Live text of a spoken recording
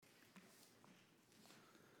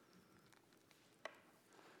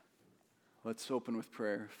Let's open with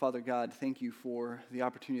prayer. Father God, thank you for the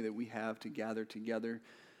opportunity that we have to gather together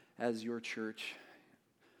as your church.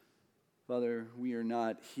 Father, we are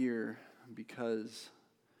not here because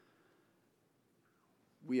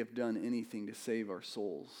we have done anything to save our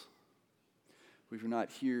souls. We're not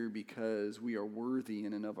here because we are worthy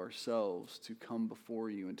in and of ourselves to come before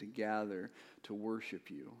you and to gather to worship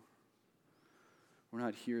you. We're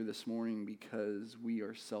not here this morning because we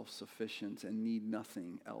are self-sufficient and need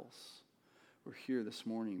nothing else. We're here this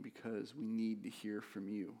morning because we need to hear from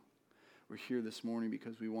you. We're here this morning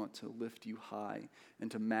because we want to lift you high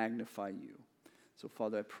and to magnify you. So,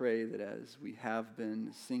 Father, I pray that as we have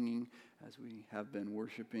been singing, as we have been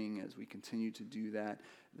worshiping, as we continue to do that,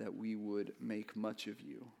 that we would make much of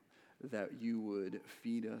you, that you would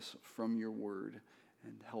feed us from your word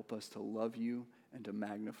and help us to love you and to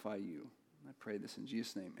magnify you. I pray this in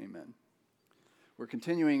Jesus' name, amen. We're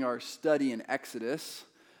continuing our study in Exodus.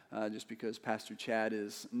 Just because Pastor Chad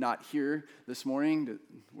is not here this morning,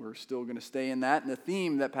 we're still going to stay in that. And the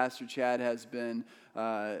theme that Pastor Chad has been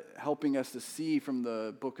helping us to see from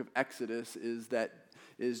the book of Exodus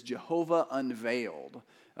is Jehovah unveiled.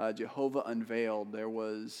 Jehovah unveiled.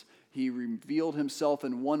 He revealed himself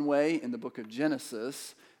in one way in the book of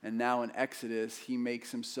Genesis, and now in Exodus, he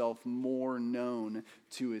makes himself more known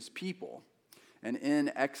to his people. And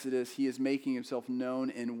in Exodus, he is making himself known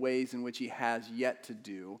in ways in which he has yet to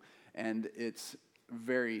do. And it's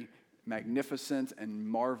very magnificent and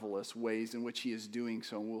marvelous ways in which he is doing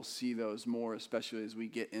so. And we'll see those more, especially as we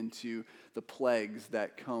get into the plagues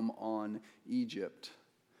that come on Egypt.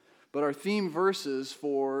 But our theme verses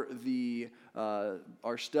for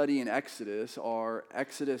our study in Exodus are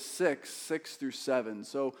Exodus 6 through 7.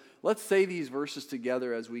 So let's say these verses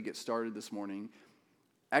together as we get started this morning.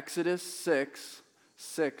 Exodus 6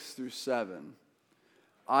 through 7.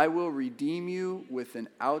 I will redeem you with an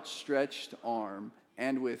outstretched arm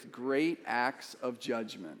and with great acts of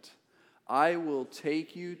judgment. I will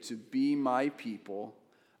take you to be my people.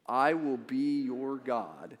 I will be your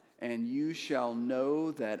God, and you shall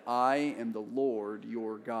know that I am the Lord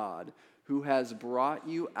your God, who has brought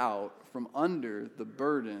you out from under the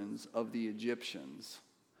burdens of the Egyptians.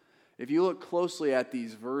 If you look closely at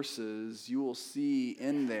these verses, you will see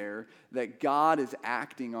in there that God is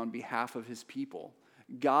acting on behalf of his people.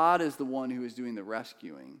 God is the one who is doing the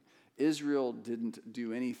rescuing. Israel didn't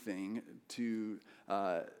do anything to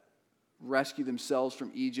rescue themselves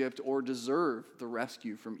from Egypt or deserve the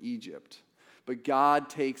rescue from Egypt. But God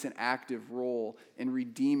takes an active role in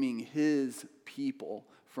redeeming his people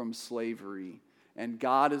from slavery. And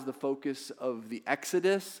God is the focus of the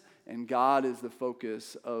Exodus, and God is the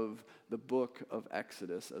focus of the book of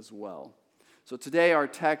Exodus as well. So today our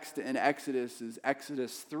text in Exodus is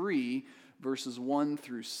Exodus 3, verses 1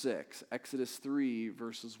 through 6. Exodus 3,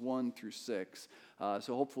 verses 1 through 6.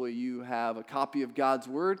 So hopefully you have a copy of God's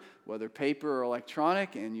Word, whether paper or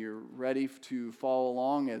electronic, and you're ready to follow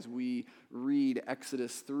along as we read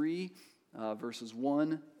Exodus 3, verses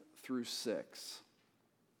 1 through 6.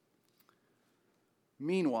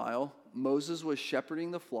 Meanwhile, Moses was shepherding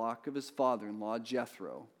the flock of his father-in-law,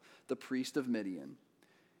 Jethro, the priest of Midian.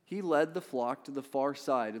 He led the flock to the far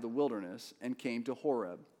side of the wilderness and came to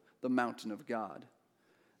Horeb, the mountain of God.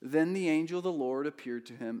 Then the angel of the Lord appeared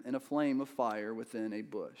to him in a flame of fire within a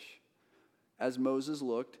bush. As Moses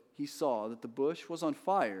looked, he saw that the bush was on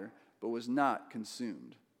fire, but was not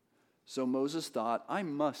consumed. So Moses thought, I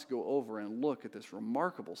must go over and look at this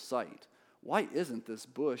remarkable sight. Why isn't this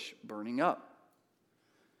bush burning up?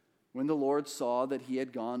 When the Lord saw that he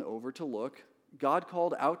had gone over to look, God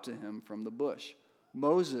called out to him from the bush,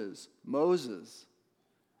 Moses, Moses.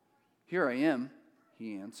 Here I am,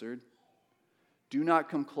 he answered. Do not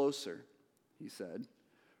come closer, he said.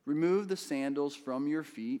 Remove the sandals from your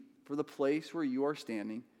feet, for the place where you are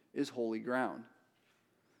standing is holy ground.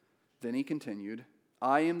 Then he continued,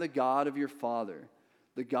 I am the God of your father,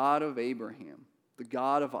 the God of Abraham, the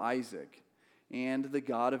God of Isaac, and the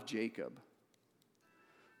God of Jacob.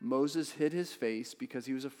 Moses hid his face because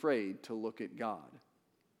he was afraid to look at God.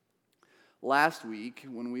 Last week,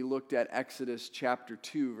 when we looked at Exodus chapter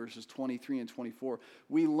 2, verses 23 and 24,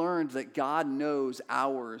 we learned that God knows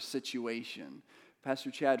our situation. Pastor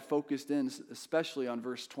Chad focused in especially on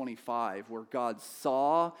verse 25, where God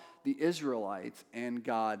saw the Israelites and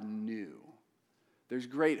God knew. There's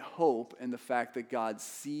great hope in the fact that God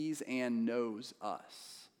sees and knows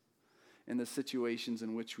us in the situations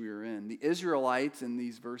in which we are in. The Israelites in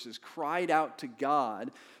these verses cried out to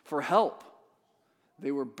God for help.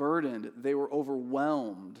 They were burdened. They were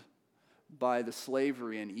overwhelmed by the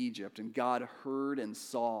slavery in Egypt, and God heard and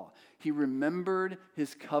saw. He remembered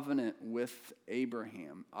his covenant with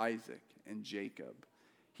Abraham, Isaac, and Jacob.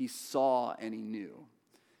 He saw and he knew.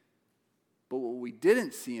 But what we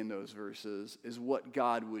didn't see in those verses is what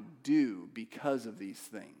God would do because of these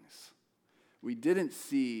things. We didn't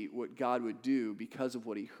see what God would do because of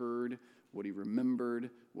what he heard, what he remembered,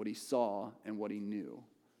 what he saw, and what he knew.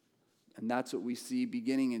 And that's what we see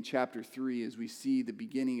beginning in chapter 3 as we see the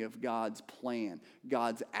beginning of God's plan,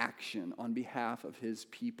 God's action on behalf of his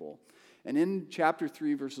people. And in chapter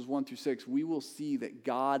 3, verses 1 through 6, we will see that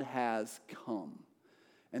God has come.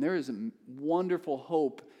 And there is a wonderful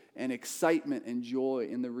hope and excitement and joy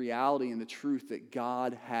in the reality and the truth that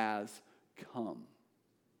God has come.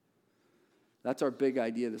 That's our big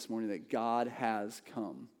idea this morning, that God has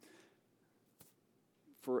come.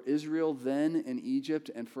 For Israel then in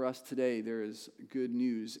Egypt and for us today, there is good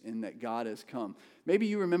news in that God has come. Maybe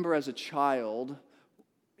you remember as a child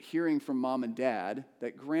hearing from mom and dad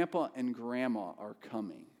that grandpa and grandma are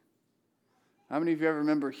coming. How many of you ever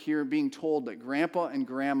remember being told that grandpa and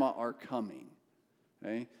grandma are coming?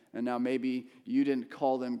 Okay? And now maybe you didn't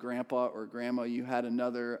call them grandpa or grandma. You had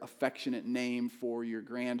another affectionate name for your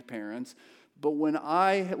grandparents. But when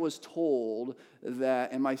I was told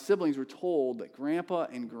that, and my siblings were told that grandpa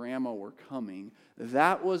and grandma were coming,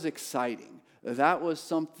 that was exciting. That was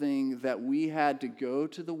something that we had to go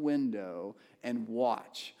to the window and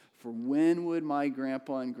watch for when would my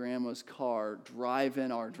grandpa and grandma's car drive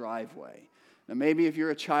in our driveway. Now maybe if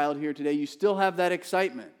you're a child here today, you still have that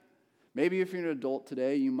excitement. Maybe if you're an adult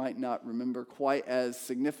today, you might not remember quite as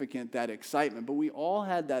significant that excitement, but we all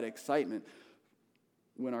had that excitement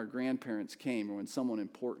when our grandparents came or when someone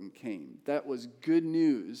important came. That was good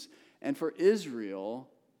news. And for Israel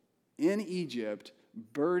in Egypt,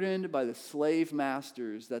 burdened by the slave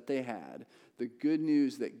masters that they had, the good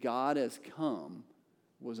news that God has come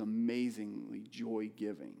was amazingly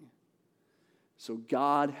joy-giving. So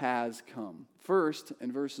God has come. First,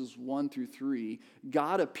 in verses 1 through 3,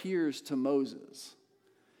 God appears to Moses.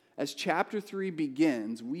 As chapter 3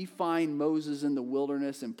 begins, we find Moses in the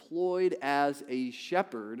wilderness employed as a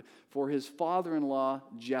shepherd for his father-in-law,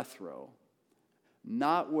 Jethro.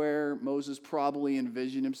 Not where Moses probably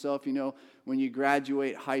envisioned himself. You know, when you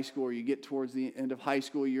graduate high school or you get towards the end of high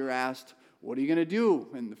school, you're asked, what are you going to do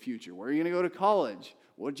in the future? Where are you going to go to college?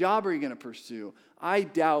 What job are you going to pursue? I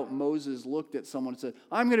doubt Moses looked at someone and said,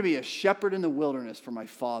 I'm going to be a shepherd in the wilderness for my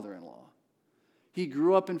father-in-law. He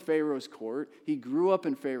grew up in Pharaoh's court. He grew up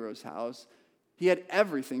in Pharaoh's house. He had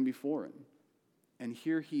everything before him. And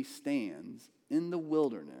here he stands in the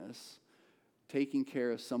wilderness taking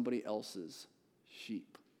care of somebody else's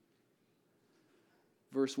sheep.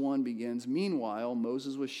 Verse 1 begins, meanwhile,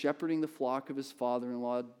 Moses was shepherding the flock of his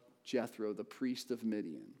father-in-law, Jethro, the priest of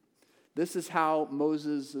Midian. This is how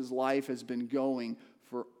Moses' life has been going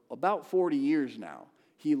for about 40 years now.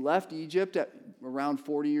 He left Egypt at around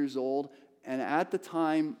 40 years old, and at the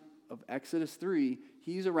time of Exodus 3,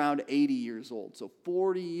 he's around 80 years old. So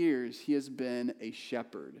 40 years he has been a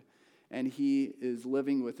shepherd. And he is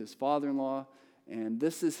living with his father-in-law, and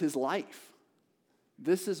this is his life.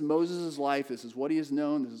 This is Moses' life. This is what he has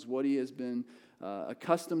known. This is what he has been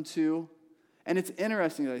accustomed to. And it's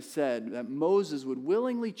interesting, as I said, that Moses would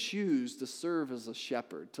willingly choose to serve as a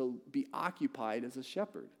shepherd, to be occupied as a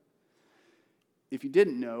shepherd. If you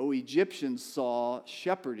didn't know, Egyptians saw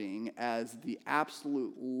shepherding as the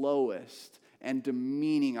absolute lowest and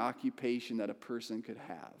demeaning occupation that a person could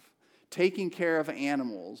have. Taking care of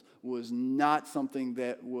animals was not something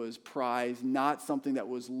that was prized, not something that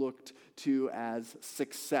was looked to as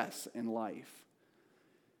success in life.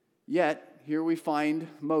 Yet, here we find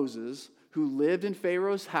Moses, who lived in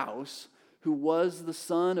Pharaoh's house, who was the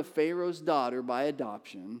son of Pharaoh's daughter by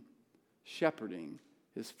adoption, shepherding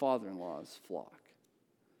his father-in-law's flock.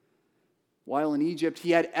 While in Egypt,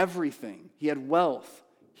 he had everything. He had wealth.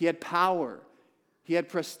 He had power. He had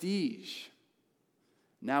prestige.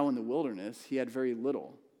 Now in the wilderness, he had very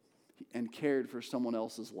little and cared for someone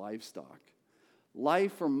else's livestock.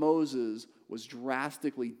 Life for Moses was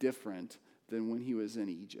drastically different than when he was in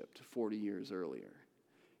Egypt 40 years earlier.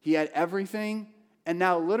 He had everything, and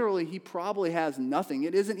now literally he probably has nothing.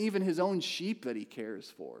 It isn't even his own sheep that he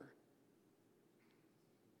cares for.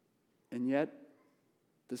 And yet,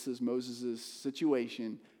 this is Moses'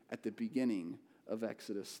 situation at the beginning of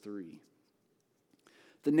Exodus 3.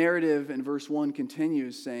 The narrative in verse 1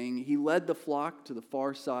 continues saying, he led the flock to the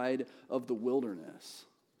far side of the wilderness.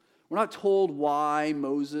 We're not told why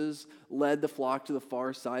Moses led the flock to the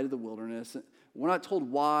far side of the wilderness. We're not told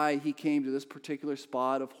why he came to this particular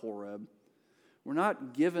spot of Horeb. We're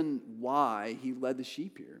not given why he led the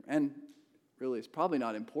sheep here. And really it's probably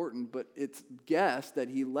not important, but it's guessed that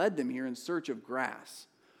he led them here in search of grass.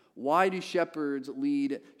 Why do shepherds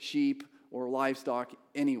lead sheep or livestock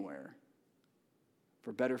anywhere?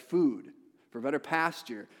 For better food, for better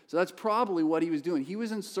pasture. So that's probably what he was doing. He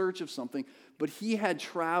was in search of something, but he had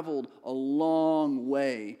traveled a long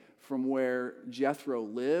way from where Jethro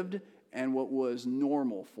lived and what was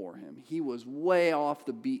normal for him. He was way off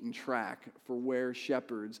the beaten track for where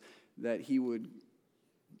shepherds that he would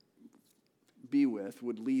be with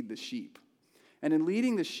would lead the sheep. And in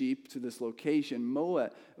leading the sheep to this location,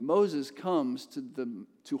 Moses comes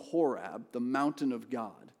to Horeb, the mountain of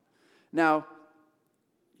God. Now,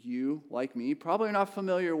 you, like me, probably are not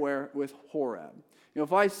familiar with Horeb.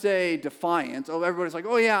 If I say Defiance, everybody's like,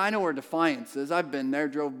 oh yeah, I know where Defiance is. I've been there,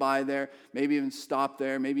 drove by there, maybe even stopped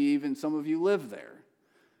there, maybe even some of you live there.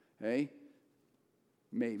 Okay?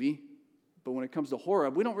 Maybe. But when it comes to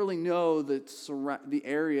Horeb, we don't really know the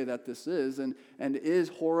area that this is. And is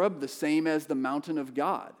Horeb the same as the mountain of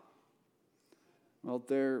God? Well,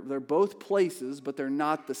 they're both places, but they're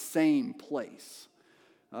not the same place.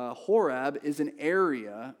 Horeb is an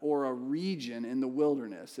area or a region in the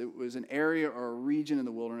wilderness. It was an area or a region in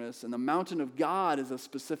the wilderness, and the mountain of God is a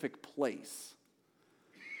specific place.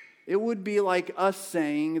 It would be like us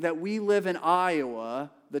saying that we live in Iowa,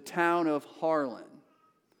 the town of Harlan.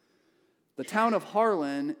 The town of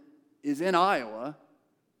Harlan is in Iowa,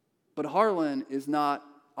 but Harlan is not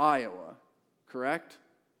Iowa, correct?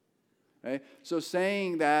 Okay? So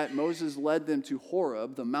saying that Moses led them to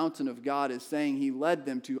Horeb, the mountain of God, is saying he led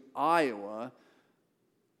them to Iowa,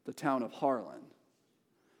 the town of Harlan.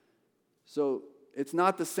 So it's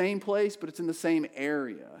not the same place, but it's in the same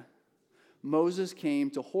area. Moses came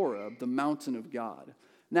to Horeb, the mountain of God.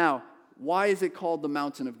 Now, why is it called the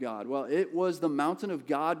mountain of God? Well, it was the mountain of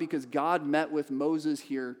God because God met with Moses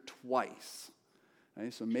here twice.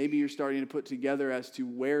 Okay, so maybe you're starting to put together as to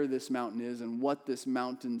where this mountain is and what this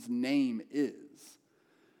mountain's name is.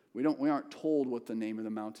 We aren't told what the name of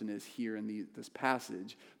the mountain is here in this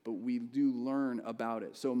passage, but we do learn about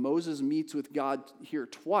it. So Moses meets with God here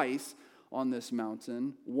twice on this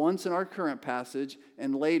mountain, once in our current passage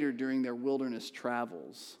and later during their wilderness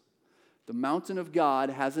travels. The mountain of God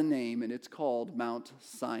has a name, and it's called Mount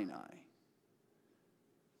Sinai.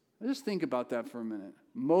 Just think about that for a minute.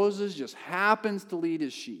 Moses just happens to lead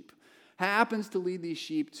his sheep, happens to lead these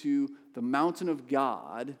sheep to the mountain of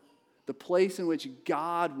God, the place in which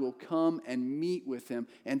God will come and meet with him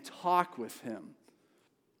and talk with him.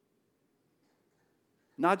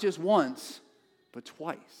 Not just once, but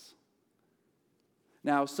twice.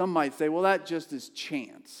 Now, some might say, well, that just is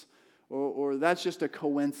chance. Or that's just a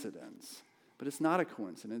coincidence. But it's not a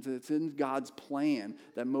coincidence. It's in God's plan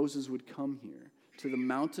that Moses would come here to the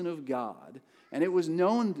mountain of God. And it was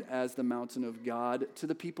known as the mountain of God to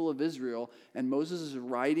the people of Israel. And Moses is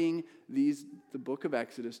writing the book of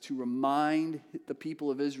Exodus to remind the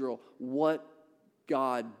people of Israel what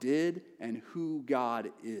God did and who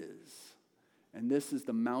God is. And this is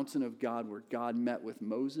the mountain of God where God met with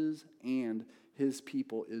Moses and his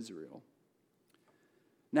people Israel.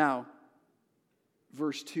 Now,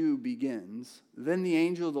 verse 2 begins, "Then the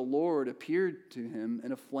angel of the Lord appeared to him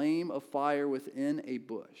in a flame of fire within a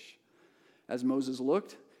bush. As Moses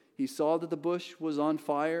looked, he saw that the bush was on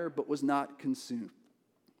fire but was not consumed."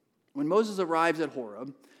 When Moses arrives at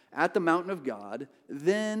Horeb, at the mountain of God,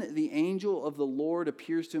 then the angel of the Lord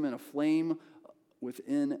appears to him in a flame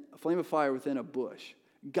of fire within a bush.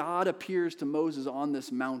 God appears to Moses on this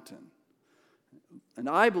mountain. And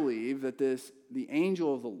I believe that the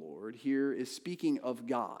angel of the Lord here is speaking of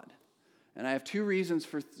God. And I have two reasons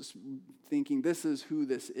for thinking this is who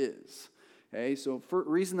this is. Okay, so for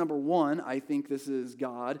reason number one, I think this is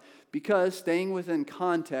God, because staying within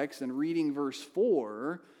context and reading verse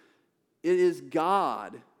 4, it is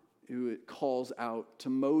God who calls out to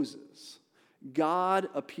Moses. God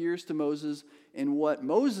appears to Moses in what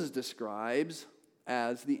Moses describes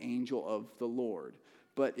as the angel of the Lord.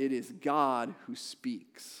 But it is God who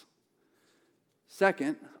speaks.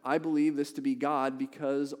 Second, I believe this to be God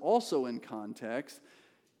because also in context,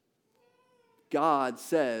 God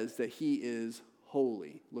says that he is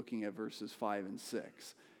holy. Looking at verses 5 and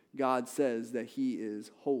 6. God says that he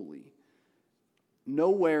is holy.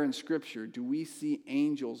 Nowhere in Scripture do we see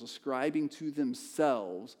angels ascribing to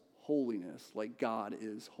themselves holiness like God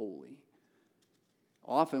is holy.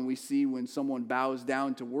 Often we see when someone bows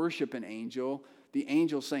down to worship an angel, the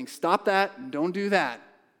angel saying, "Stop that, don't do that.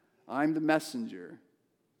 I'm the messenger."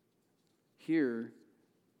 Here,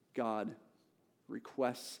 God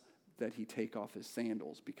requests that he take off his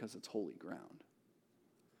sandals because it's holy ground.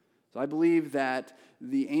 So I believe that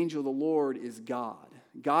the angel of the Lord is God.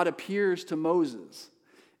 God appears to Moses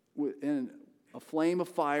in a flame of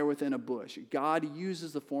fire within a bush. God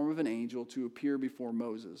uses the form of an angel to appear before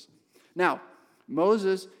Moses. Now,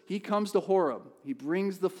 Moses, he comes to Horeb. He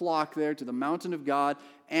brings the flock there to the mountain of God,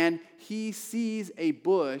 and he sees a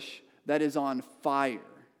bush that is on fire,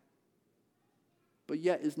 but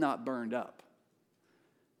yet is not burned up.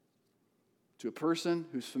 To a person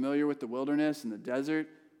who's familiar with the wilderness and the desert,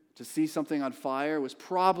 to see something on fire was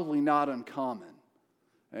probably not uncommon.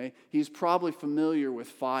 Okay? He's probably familiar with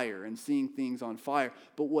fire and seeing things on fire.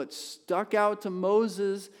 But what stuck out to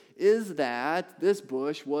Moses is that this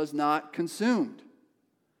bush was not consumed.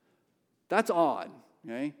 That's odd.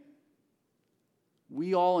 Okay?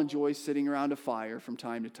 We all enjoy sitting around a fire from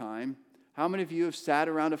time to time. How many of you have sat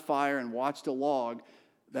around a fire and watched a log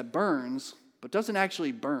that burns but doesn't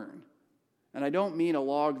actually burn? And I don't mean a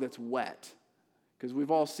log that's wet, because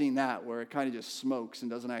we've all seen that where it kind of just smokes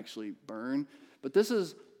and doesn't actually burn. But this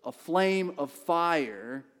is a flame of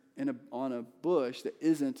fire on a bush that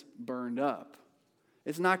isn't burned up.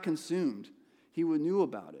 It's not consumed. He knew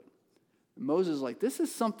about it. And Moses is like, this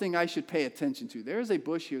is something I should pay attention to. There is a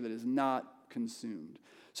bush here that is not consumed.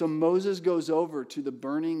 So Moses goes over to the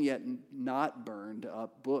burning yet not burned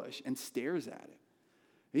up bush and stares at it.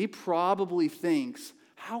 He probably thinks,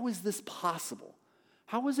 how is this possible?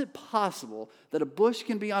 How is it possible that a bush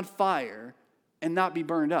can be on fire and not be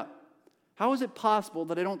burned up? How is it possible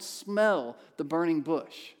that I don't smell the burning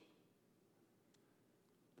bush?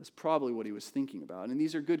 That's probably what he was thinking about. And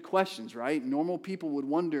these are good questions, right? Normal people would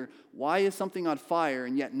wonder, why is something on fire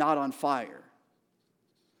and yet not on fire?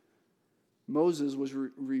 Moses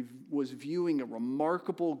was viewing a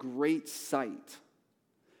remarkable, great sight.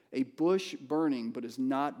 A bush burning but is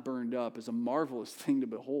not burned up is a marvelous thing to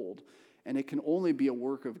behold. And it can only be a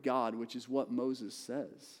work of God, which is what Moses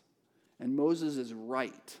says. And Moses is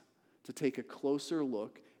right to take a closer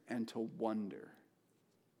look and to wonder.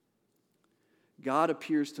 God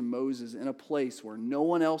appears to Moses in a place where no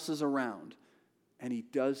one else is around, and he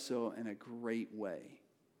does so in a great way.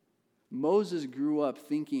 Moses grew up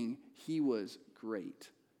thinking he was great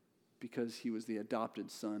because he was the adopted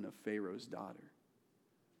son of Pharaoh's daughter.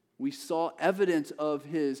 We saw evidence of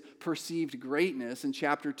his perceived greatness in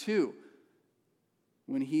chapter 2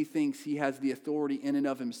 when he thinks he has the authority in and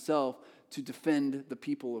of himself to defend the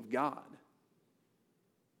people of God.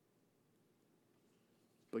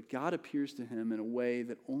 But God appears to him in a way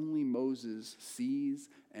that only Moses sees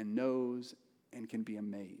and knows and can be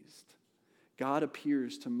amazed. God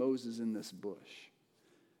appears to Moses in this bush.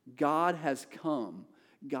 God has come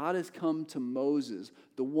to Moses,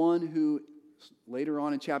 the one who later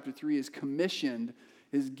on in chapter 3 is commissioned,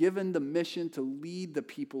 is given the mission to lead the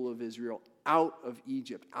people of Israel out of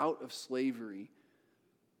Egypt, out of slavery.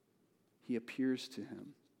 He appears to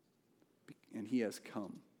him, and he has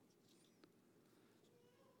come.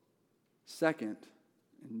 Second,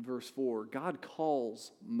 in verse 4, God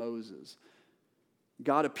calls Moses.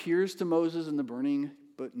 God appears to Moses in the burning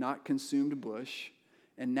but not consumed bush,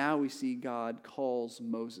 and now we see God calls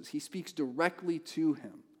Moses. He speaks directly to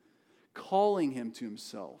him, calling him to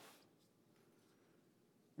himself.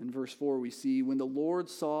 In verse 4, we see, when the Lord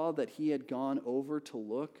saw that he had gone over to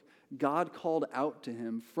look, God called out to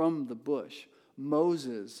him from the bush,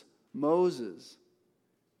 Moses, Moses.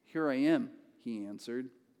 Here I am, he answered.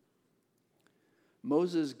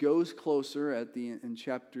 Moses goes closer in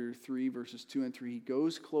chapter 3, verses 2 and 3. He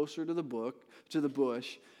goes closer to the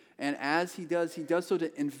bush, and as he does so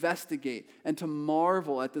to investigate and to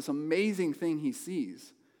marvel at this amazing thing he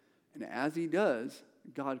sees. And as he does,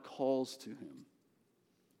 God calls to him.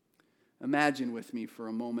 Imagine with me for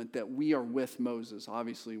a moment that we are with Moses.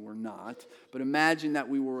 Obviously, we're not, but imagine that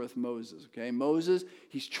we were with Moses, okay? Moses,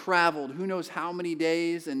 he's traveled who knows how many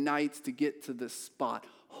days and nights to get to this spot,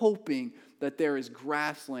 hoping that there is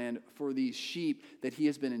grassland for these sheep that he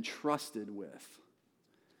has been entrusted with.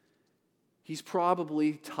 He's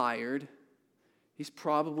probably tired. He's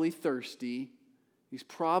probably thirsty. He's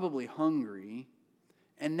probably hungry.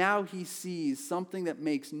 And now he sees something that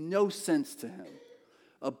makes no sense to him.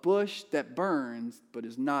 A bush that burns but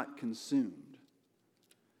is not consumed.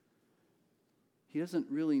 He doesn't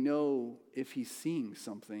really know if he's seeing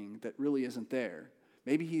something that really isn't there.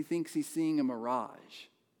 Maybe he thinks he's seeing a mirage.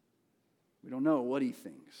 We don't know what he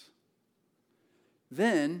thinks.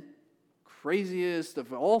 Then, craziest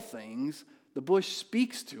of all things, the bush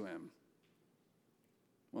speaks to him.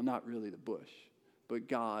 Well, not really the bush, but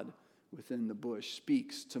God within the bush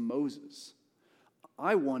speaks to Moses.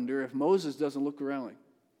 I wonder if Moses doesn't look around like,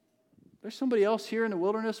 there's somebody else here in the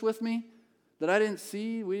wilderness with me that I didn't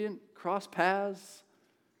see. We didn't cross paths.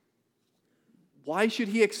 Why should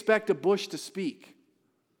he expect a bush to speak?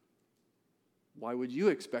 Why would you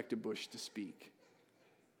expect a bush to speak?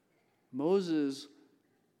 Moses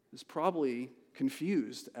is probably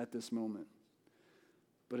confused at this moment.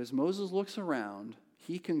 But as Moses looks around,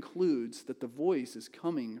 he concludes that the voice is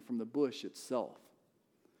coming from the bush itself.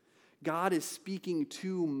 God is speaking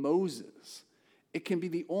to Moses. It can be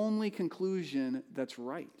the only conclusion that's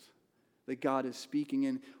right, that God is speaking.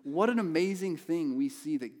 And what an amazing thing we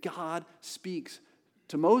see that God speaks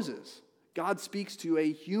to Moses. God speaks to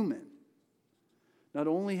a human. Not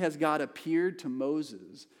only has God appeared to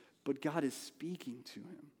Moses, but God is speaking to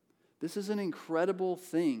him. This is an incredible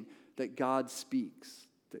thing that God speaks.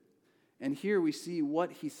 And here we see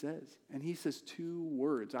what he says. And he says two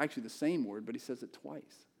words, actually the same word, but he says it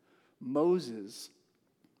twice. Moses,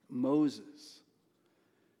 Moses.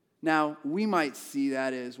 Now, we might see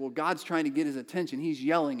that as, well, God's trying to get his attention. He's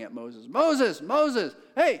yelling at Moses, Moses, Moses,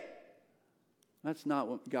 hey! That's not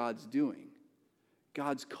what God's doing.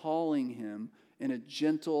 God's calling him in a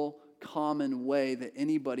gentle, common way that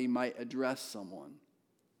anybody might address someone.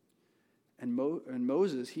 And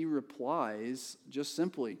Moses, he replies just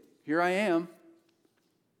simply, here I am.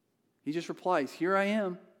 He just replies, here I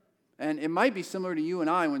am. And it might be similar to you and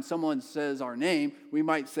I when someone says our name, we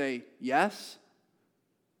might say, yes.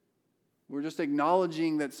 We're just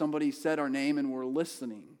acknowledging that somebody said our name and we're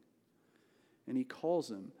listening. And he calls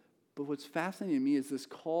him. But what's fascinating to me is this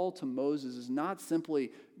call to Moses is not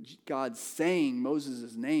simply God saying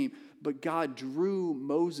Moses' name, but God drew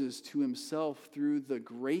Moses to himself through the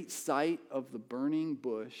great sight of the burning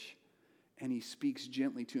bush, and he speaks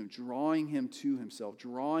gently to him, drawing him to himself,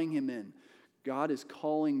 drawing him in. God is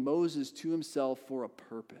calling Moses to himself for a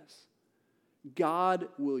purpose. God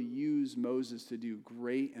will use Moses to do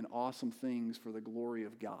great and awesome things for the glory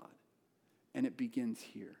of God. And it begins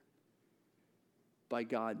here, by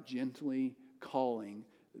God gently calling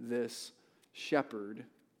this shepherd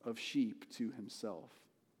of sheep to himself.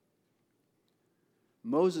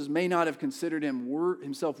 Moses may not have considered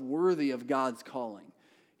himself worthy of God's calling.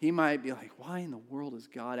 He might be like, why in the world is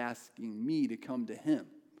God asking me to come to him?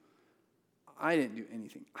 I didn't do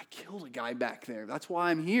anything. I killed a guy back there. That's why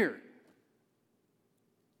I'm here.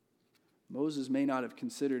 Moses may not have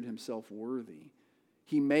considered himself worthy.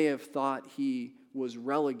 He may have thought he was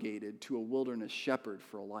relegated to a wilderness shepherd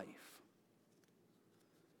for life.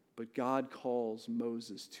 But God calls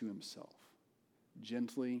Moses to himself,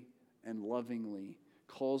 gently and lovingly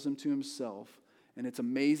calls him to himself. And it's an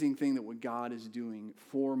amazing thing that what God is doing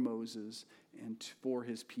for Moses and for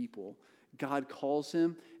his people. God calls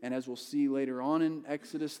him, and as we'll see later on in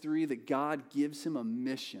Exodus 3, that God gives him a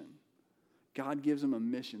mission. God gives him a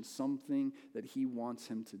mission, something that he wants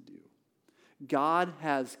him to do. God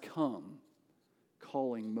has come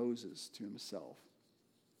calling Moses to himself.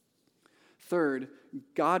 Third,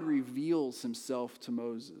 God reveals himself to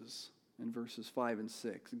Moses in verses 5 and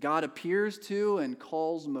 6. God appears to and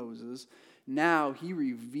calls Moses. Now he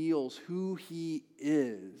reveals who he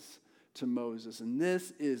is to Moses. And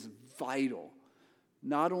this is vital,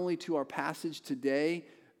 not only to our passage today,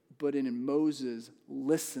 but in Moses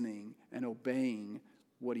listening and obeying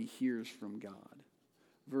what he hears from God.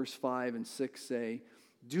 Verse 5 and 6 say,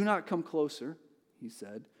 "Do not come closer," he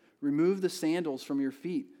said. "Remove the sandals from your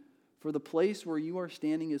feet, for the place where you are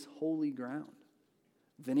standing is holy ground."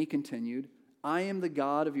 Then he continued, "I am the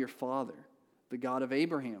God of your father, the God of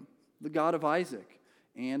Abraham, the God of Isaac,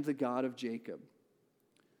 and the God of Jacob."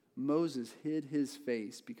 Moses hid his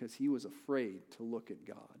face because he was afraid to look at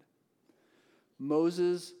God.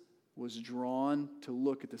 Moses was drawn to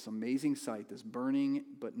look at this amazing sight, this burning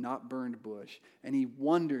but not burned bush, and he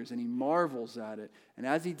wonders and he marvels at it. And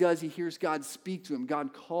as he does, he hears God speak to him,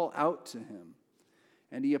 God call out to him.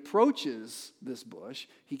 And he approaches this bush.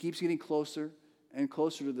 He keeps getting closer and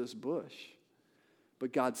closer to this bush.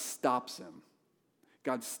 But God stops him.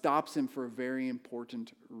 God stops him for a very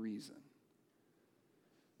important reason.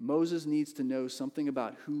 Moses needs to know something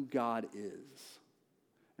about who God is.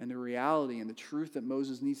 And the reality and the truth that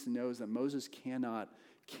Moses needs to know is that Moses cannot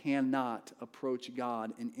approach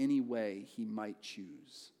God in any way he might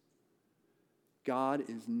choose. God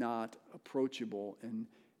is not approachable in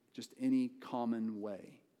just any common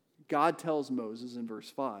way. God tells Moses in verse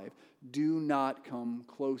 5, "Do not come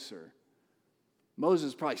closer."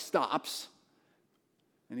 Moses probably stops,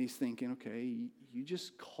 and he's thinking, okay, you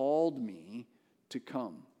just called me to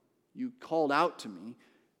come. You called out to me,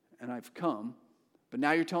 and I've come. But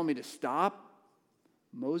now you're telling me to stop?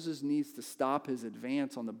 Moses needs to stop his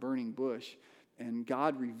advance on the burning bush, and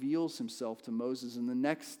God reveals himself to Moses in the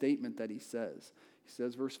next statement that he says. He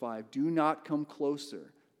says, verse 5, "Do not come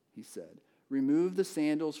closer," he said. "Remove the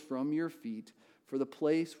sandals from your feet, for the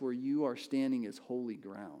place where you are standing is holy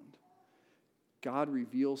ground. God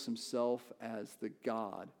reveals himself as the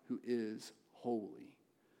God who is holy.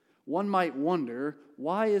 One might wonder,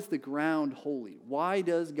 why is the ground holy? Why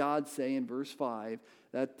does God say in verse 5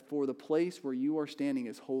 that for the place where you are standing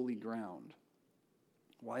is holy ground?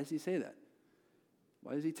 Why does he say that?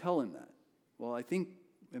 Why does he tell him that? Well, I think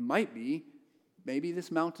it might be, maybe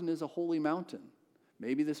this mountain is a holy mountain.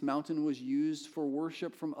 Maybe this mountain was used for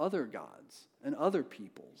worship from other gods and other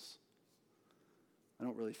peoples. I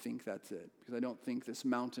don't really think that's it, because I don't think this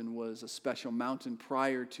mountain was a special mountain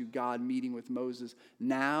prior to God meeting with Moses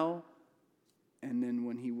now and then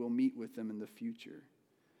when he will meet with them in the future.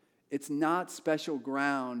 It's not special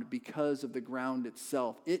ground because of the ground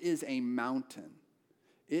itself. It is a mountain.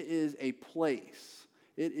 It is a place.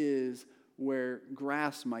 It is where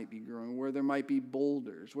grass might be growing, where there might be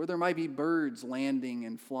boulders, where there might be birds landing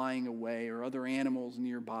and flying away or other animals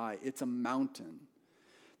nearby. It's a mountain.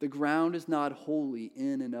 The ground is not holy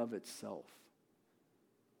in and of itself.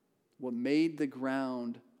 What made the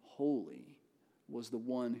ground holy was the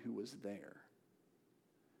one who was there.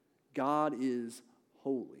 God is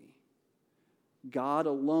holy. God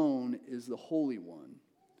alone is the Holy One.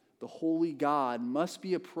 The holy God must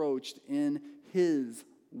be approached in his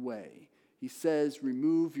way. He says,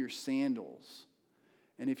 remove your sandals.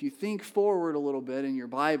 And if you think forward a little bit in your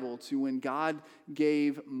Bible to when God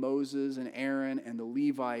gave Moses and Aaron and the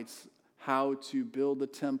Levites how to build the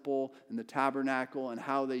temple and the tabernacle and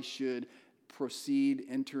how they should proceed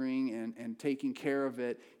entering and taking care of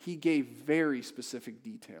it, he gave very specific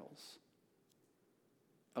details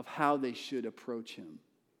of how they should approach him.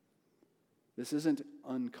 This isn't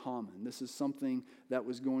uncommon. This is something that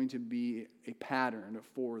was going to be a pattern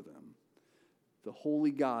for them. The holy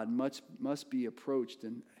God must be approached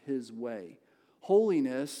in his way.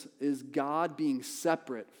 Holiness is God being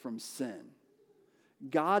separate from sin.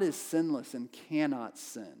 God is sinless and cannot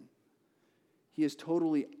sin. He is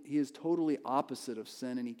totally opposite of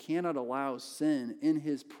sin, and he cannot allow sin in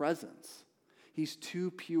his presence. He's too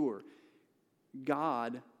pure.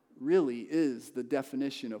 God really is the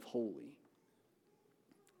definition of holy.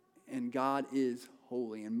 And God is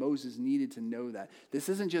holy, and Moses needed to know that. This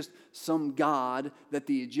isn't just some God that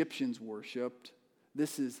the Egyptians worshipped.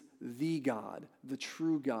 This is the God, the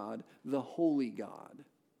true God, the holy God.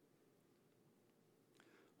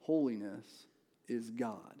 Holiness is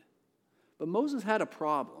God. But Moses had a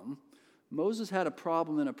problem. Moses had a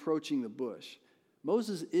problem in approaching the bush.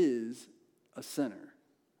 Moses is a sinner.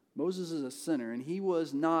 Moses is a sinner, and he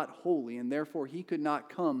was not holy, and therefore he could not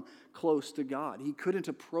come close to God. He couldn't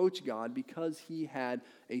approach God because he had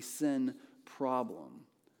a sin problem.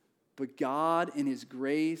 But God, in his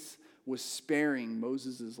grace, was sparing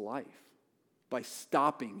Moses' life by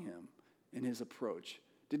stopping him in his approach.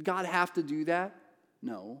 Did God have to do that?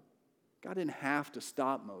 No. God didn't have to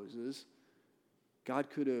stop Moses. God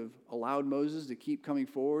could have allowed Moses to keep coming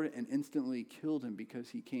forward and instantly killed him because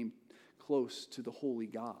he came close to the holy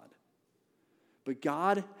God. But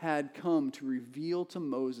God had come to reveal to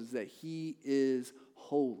Moses that he is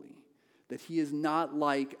holy, that he is not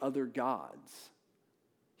like other gods.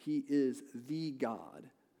 He is the God.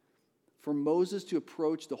 For Moses to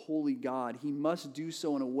approach the holy God, he must do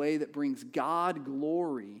so in a way that brings God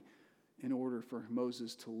glory in order for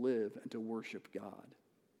Moses to live and to worship God.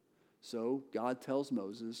 So God tells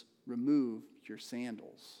Moses, remove your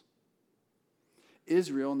sandals.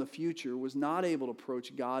 Israel in the future was not able to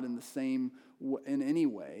approach God in any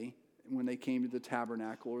way when they came to the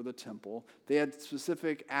tabernacle or the temple. They had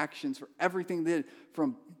specific actions for everything they did,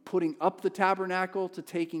 from putting up the tabernacle to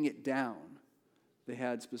taking it down. They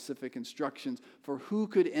had specific instructions for who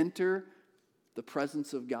could enter the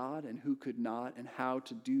presence of God and who could not, and how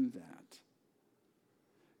to do that.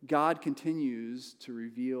 God continues to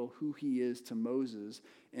reveal who he is to Moses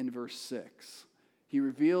in verse 6. He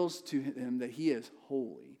reveals to him that he is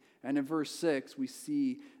holy. And in verse 6, we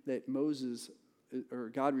see that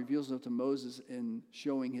God reveals himself to Moses in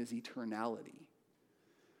showing his eternality.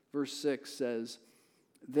 Verse 6 says,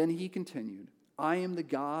 then he continued, I am the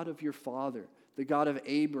God of your father, the God of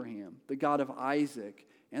Abraham, the God of Isaac,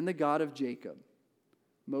 and the God of Jacob.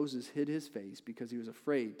 Moses hid his face because he was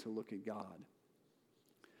afraid to look at God.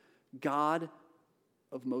 God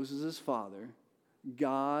of Moses' father,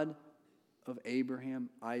 God of Abraham,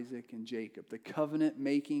 Isaac, and Jacob, the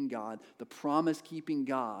covenant-making God, the promise-keeping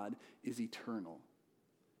God, is eternal.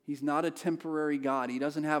 He's not a temporary God. He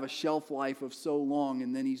doesn't have a shelf life of so long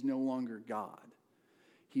and then he's no longer God.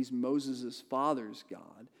 He's Moses' father's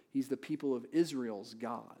God. He's the people of Israel's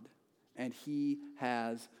God. And he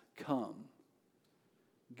has come.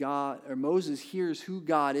 Moses hears who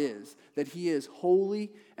God is, that he is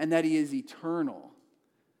holy and that he is eternal.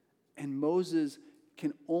 And Moses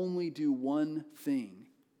can only do one thing.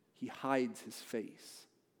 He hides his face.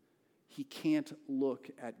 He can't look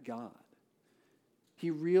at God. He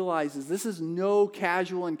realizes this is no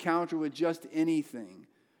casual encounter with just anything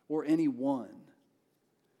or anyone,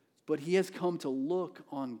 but he has come to look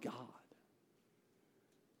on God.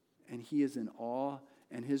 And he is in awe,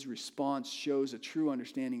 and his response shows a true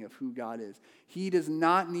understanding of who God is. He does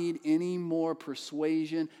not need any more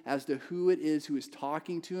persuasion as to who it is who is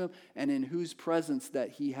talking to him and in whose presence that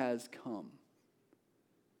he has come.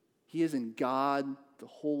 He is in God, the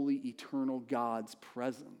holy, eternal God's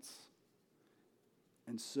presence.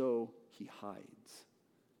 And so he hides.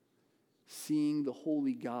 Seeing the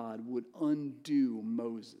holy God would undo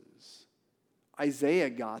Moses. Isaiah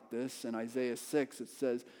got this in Isaiah 6. It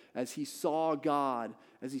says, as he saw God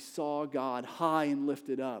high and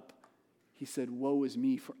lifted up, he said, woe is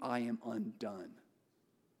me, for I am undone.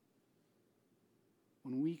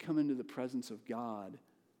 When we come into the presence of God,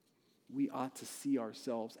 we ought to see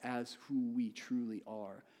ourselves as who we truly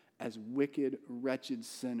are, as wicked, wretched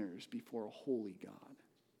sinners before a holy God.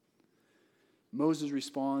 Moses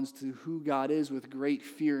responds to who God is with great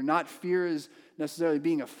fear. Not fear as necessarily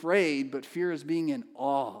being afraid, but fear as being in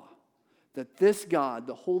awe. That this God,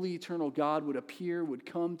 the holy eternal God, would appear, would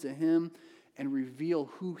come to him and reveal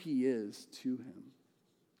who he is to him.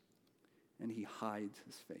 And he hides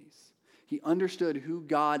his face. He understood who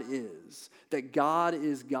God is, that God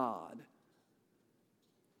is God.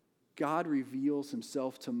 God reveals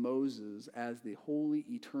himself to Moses as the holy,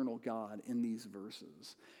 eternal God in these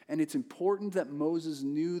verses. And it's important that Moses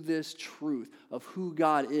knew this truth of who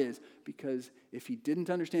God is, because if he didn't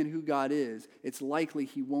understand who God is, it's likely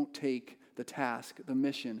he won't take the task, the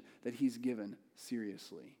mission that he's given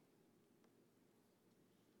seriously.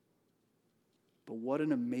 But what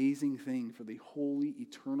an amazing thing for the holy,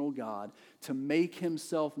 eternal God to make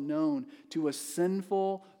himself known to a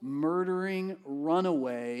sinful, murdering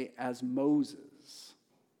runaway as Moses.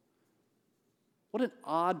 What an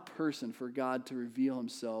odd person for God to reveal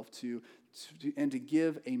himself to and to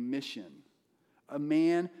give a mission. A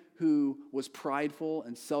man who was prideful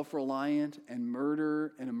and self-reliant and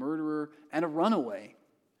a murderer and a runaway.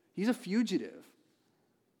 He's a fugitive.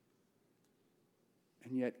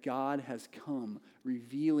 And yet God has come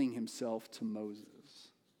revealing himself to Moses.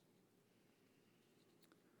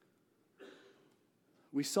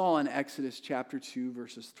 We saw in Exodus chapter 2,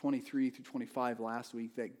 verses 23 through 25 last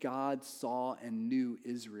week that God saw and knew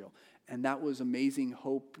Israel. And that was amazing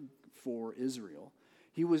hope for Israel.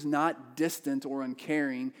 He was not distant or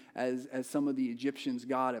uncaring as some of the Egyptians'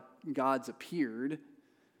 gods appeared.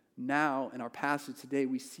 Now, in our passage today,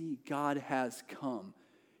 we see God has come.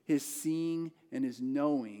 His seeing and his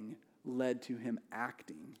knowing led to him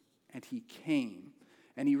acting. And he came.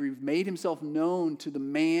 And he made himself known to the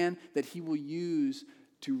man that he will use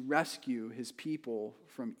to rescue his people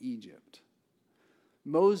from Egypt.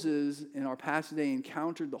 Moses, in our passage today,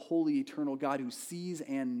 encountered the holy, eternal God who sees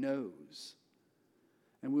and knows.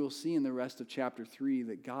 And we will see in the rest of chapter 3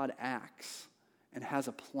 that God acts and has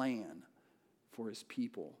a plan for his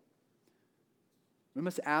people. We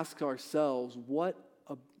must ask ourselves,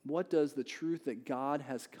 what does the truth that God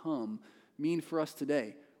has come mean for us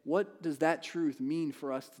today? What does that truth mean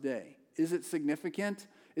for us today? Is it significant?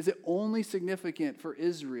 Is it only significant for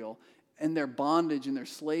Israel and their bondage and their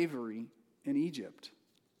slavery in Egypt?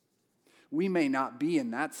 We may not be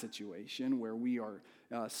in that situation where we are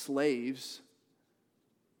slaves,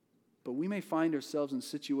 but we may find ourselves in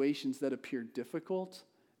situations that appear difficult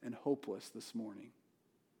and hopeless this morning.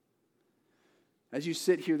 As you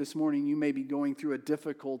sit here this morning, you may be going through a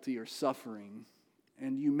difficulty or suffering,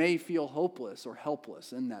 and you may feel hopeless or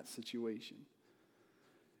helpless in that situation.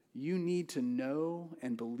 You need to know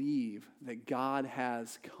and believe that God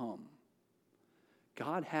has come.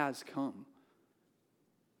 God has come.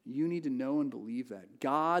 You need to know and believe that.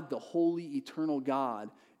 God, the holy, eternal God,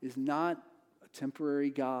 is not a temporary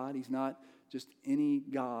God. He's not just any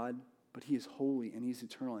God, but he is holy and he's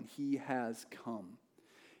eternal, and he has come.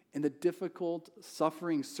 In the difficult,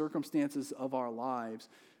 suffering circumstances of our lives,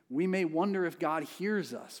 we may wonder if God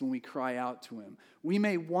hears us when we cry out to him. We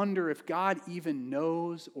may wonder if God even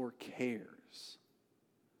knows or cares.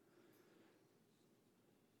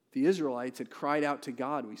 The Israelites had cried out to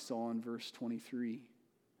God, we saw in verse 23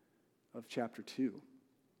 of chapter 2.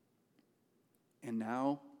 And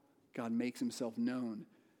now God makes himself known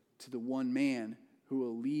to the one man who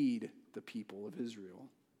will lead the people of Israel.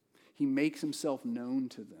 He makes himself known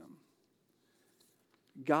to them.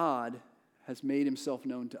 God has made himself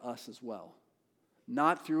known to us as well.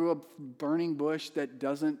 not through a burning bush that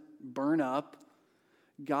doesn't burn up.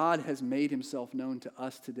 God has made himself known to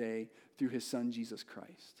us today through his Son, Jesus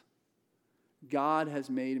Christ. God has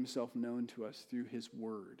made himself known to us through his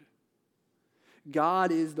word.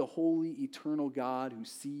 God is the holy, eternal God who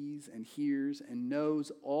sees and hears and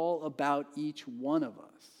knows all about each one of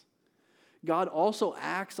us. God also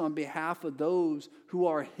acts on behalf of those who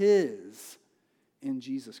are his in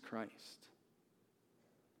Jesus Christ.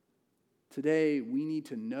 Today, we need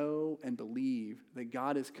to know and believe that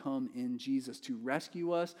God has come in Jesus to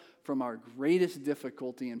rescue us from our greatest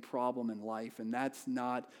difficulty and problem in life, and that's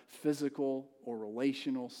not physical or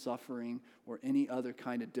relational suffering or any other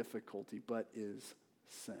kind of difficulty, but is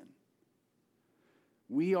sin.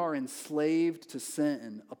 We are enslaved to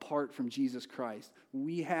sin apart from Jesus Christ.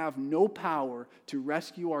 We have no power to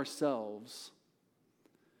rescue ourselves,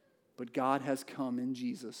 but God has come in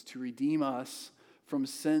Jesus to redeem us from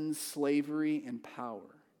sin's slavery and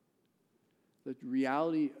power. The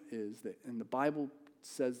reality is that, and the Bible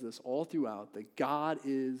says this all throughout, that God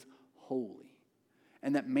is holy.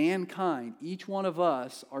 And that mankind, each one of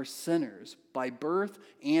us, are sinners by birth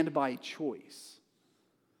and by choice.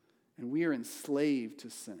 And we are enslaved to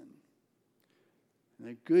sin. And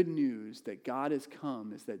the good news that God has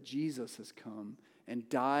come is that Jesus has come and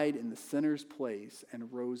died in the sinner's place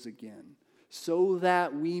and rose again, so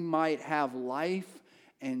that we might have life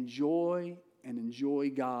and joy and enjoy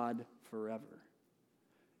God forever.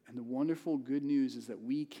 And the wonderful good news is that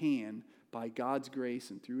we can, by God's grace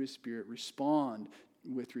and through his Spirit, respond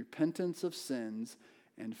with repentance of sins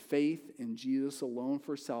and faith in Jesus alone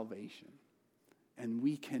for salvation. And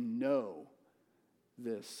we can know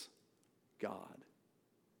this God,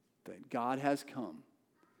 that God has come.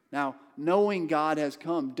 Now, knowing God has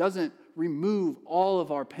come doesn't remove all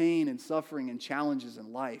of our pain and suffering and challenges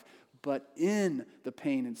in life, but in the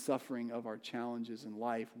pain and suffering of our challenges in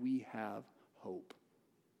life, we have hope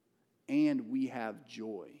and we have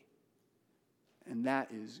joy. And that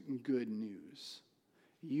is good news.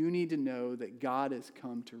 You need to know that God has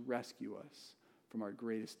come to rescue us from our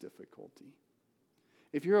greatest difficulty.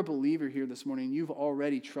 If you're a believer here this morning and you've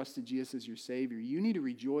already trusted Jesus as your Savior, you need to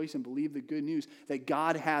rejoice and believe the good news that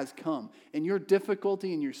God has come. In your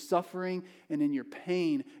difficulty, in your suffering, and in your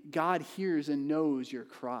pain, God hears and knows your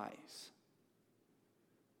cries.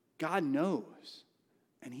 God knows,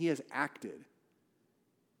 and he has acted.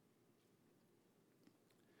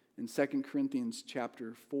 In 2 Corinthians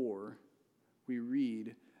chapter 4, we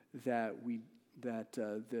read that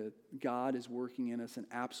God is working in us an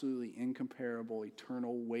absolutely incomparable,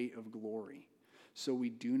 eternal weight of glory. So we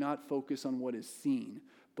do not focus on what is seen,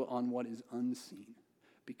 but on what is unseen.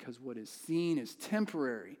 Because what is seen is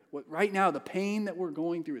temporary. Right now, the pain that we're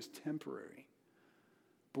going through is temporary.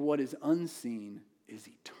 But what is unseen is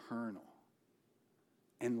eternal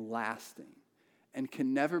and lasting and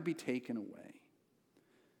can never be taken away.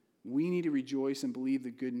 We need to rejoice and believe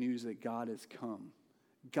the good news that God has come.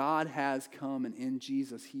 God has come, and in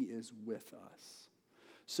Jesus, he is with us.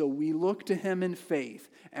 So we look to him in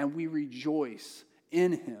faith, and we rejoice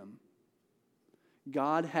in him.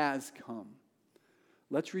 God has come.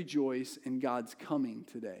 Let's rejoice in God's coming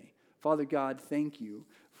today. Father God, thank you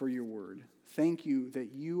for your word. Thank you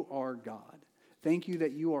that you are God. Thank you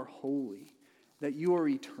that you are holy, that you are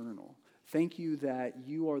eternal. Thank you that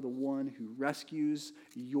you are the one who rescues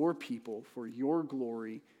your people for your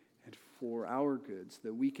glory and for our goods,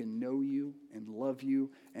 that we can know you and love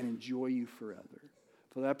you and enjoy you forever.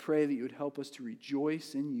 Father, I pray that you would help us to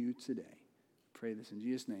rejoice in you today. I pray this in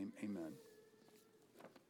Jesus' name, amen.